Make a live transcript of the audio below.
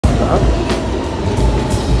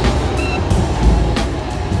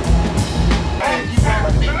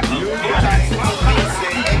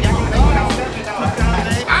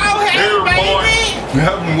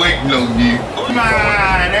I've been waiting on you. Come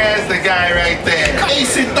on, there's the guy right there. Hey,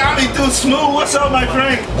 sit down and do Smoov. What's up, my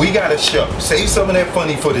friend? We got a show. Save some of that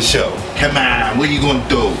funny for the show. Come on, what you gonna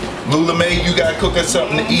do? Lula Mae, you gotta cook us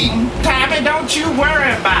something to eat. Tommy, don't you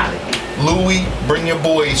worry about it. Louie, bring your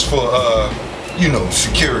boys for, you know,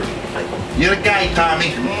 security. You're the guy,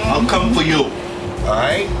 Tommy. I'll come for you.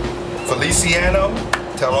 Alright? Feliciano,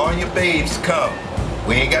 tell all your babes to come.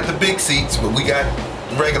 We ain't got the big seats, but we got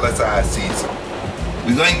regular size seats.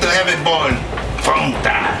 We're going to have it born. Fun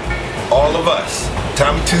time. All of us.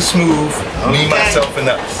 Tommy Too Smoov, me, Okay. myself, and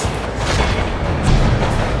us.